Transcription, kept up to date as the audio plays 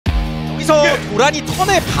여기서 도란이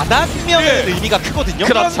턴을 받았으면 의미가 크거든요.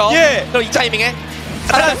 그렇죠. 그럼 이 타이밍에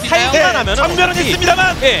살기만 하면 전멸은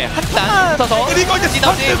있습니다만 한단 붙어서 그리고 이제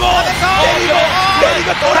시너지 던지고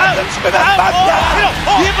내리고 도란 주면 맞다.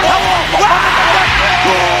 힘으로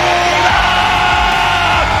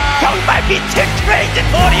정말 미친 크레이지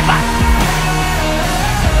도리만.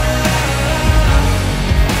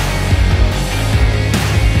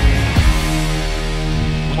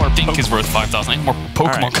 Think is worth 5,000. I need more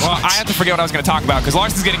Pokemon cards. Well, I have to forget what I was going to talk about because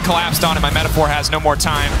Larsen's getting collapsed on and my metaphor has no more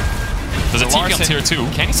time. There's a TP on tier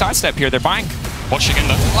 2. Can he sidestep here? They're buying Watch again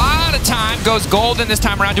though. a lot of time. Goes golden this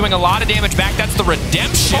time around, doing a lot of damage back. That's the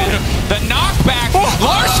redemption. The knockback.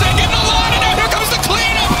 Larssen getting a lot of damage. Here comes the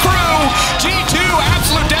cleanup crew. G2,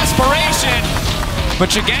 absolute desperation.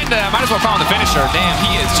 But again, might as well call him the finisher. Damn,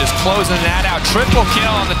 he is just closing that out. Triple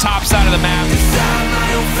kill on the top side of the map.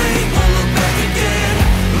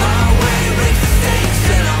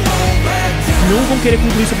 Não vão querer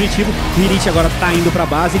concluir esse objetivo. O Hirit agora tá indo pra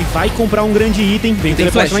base, ele vai comprar um grande item. Vem o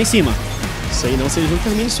teleporte lá em cima. Isso aí não, vocês não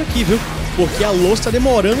terminam isso aqui, viu? Porque a Lost tá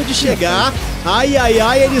demorando de chegar. Ai, ai,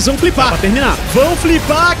 ai, eles vão flipar. Pra terminar. Vão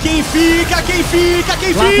flipar, quem fica, quem fica,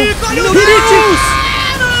 quem fica. Olha o Hirit!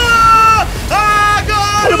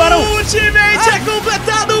 Agora o Barão. Ultimate é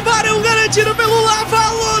completado, o Barão garantido pelo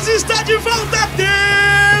Lava-Luz está de volta.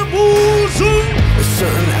 Temos um...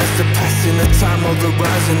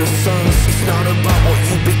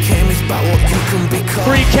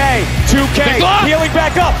 3K, 2K, healing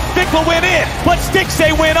back up. Vikla went in, but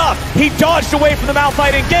Stixay went up. He dodged away from the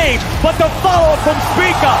Malphite engage, but the follow-up from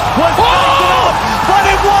Spica was not enough, but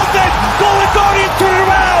it wasn't. Golden Guardian turned it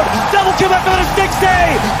around. Double kill back on the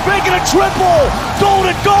Stixay, making a triple.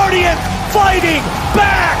 Golden Guardian fighting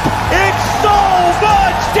back. It's so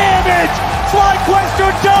much damage. FlyQuest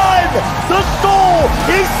are done. The soul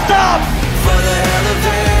is stopped. For the hell of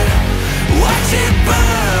it, watch it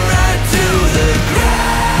burn right to the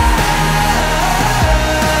ground.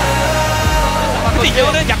 근데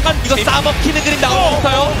이거는 약간 이거 싸먹히는 그림 나오고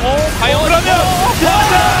있어요. 과연 그러면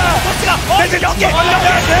버스가 대체 연계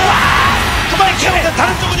그만 키우는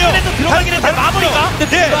다른 쪽은요. 들어가긴 했는데 마무리가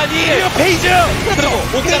도란이 그리고 페이지 그리고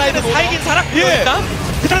오케라이는 살긴 살았고요. 일단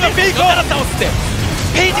그러면 페이커 연달아 싸웠을 때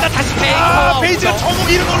페이지가 다시 페이지가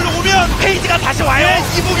정국 이름 올라오면 페이지가 다시 와요.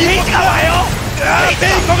 페이지가 와요.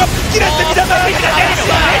 페이커가 붙긴 했습니다만 페이지가 때리죠.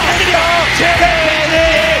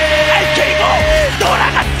 그리고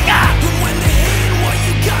노라가스가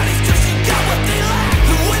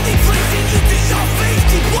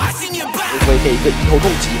FAK 一个迎头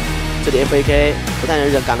痛击，这里 FAK 不太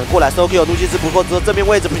能忍，赶了过来。Solokill 怒气值不够，之后正面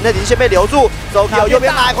位置平内已经先被留住。Solokill 右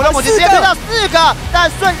边来，火亮猛击直接推到4个，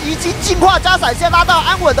但顺已经进化加闪现拉到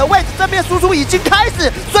安稳的位置，正面输出已经开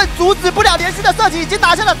始，顺阻止不了连续的射击，已经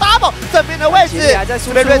拿下了 double， 正面的位置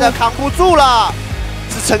被瑞德扛不住了，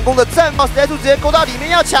是成功的正冒 ，Stay 直接勾到里面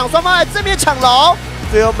要抢，双方在正面抢楼。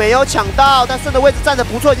 最后没有抢到，但顺的位置站得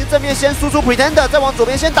不错，已经正面先输出 Pretender， 再往左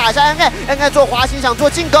边先打一下 NA 做滑行想做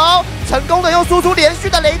进攻，成功的用输出连续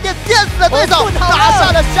的雷电电死了对手，拿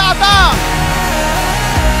下了下档。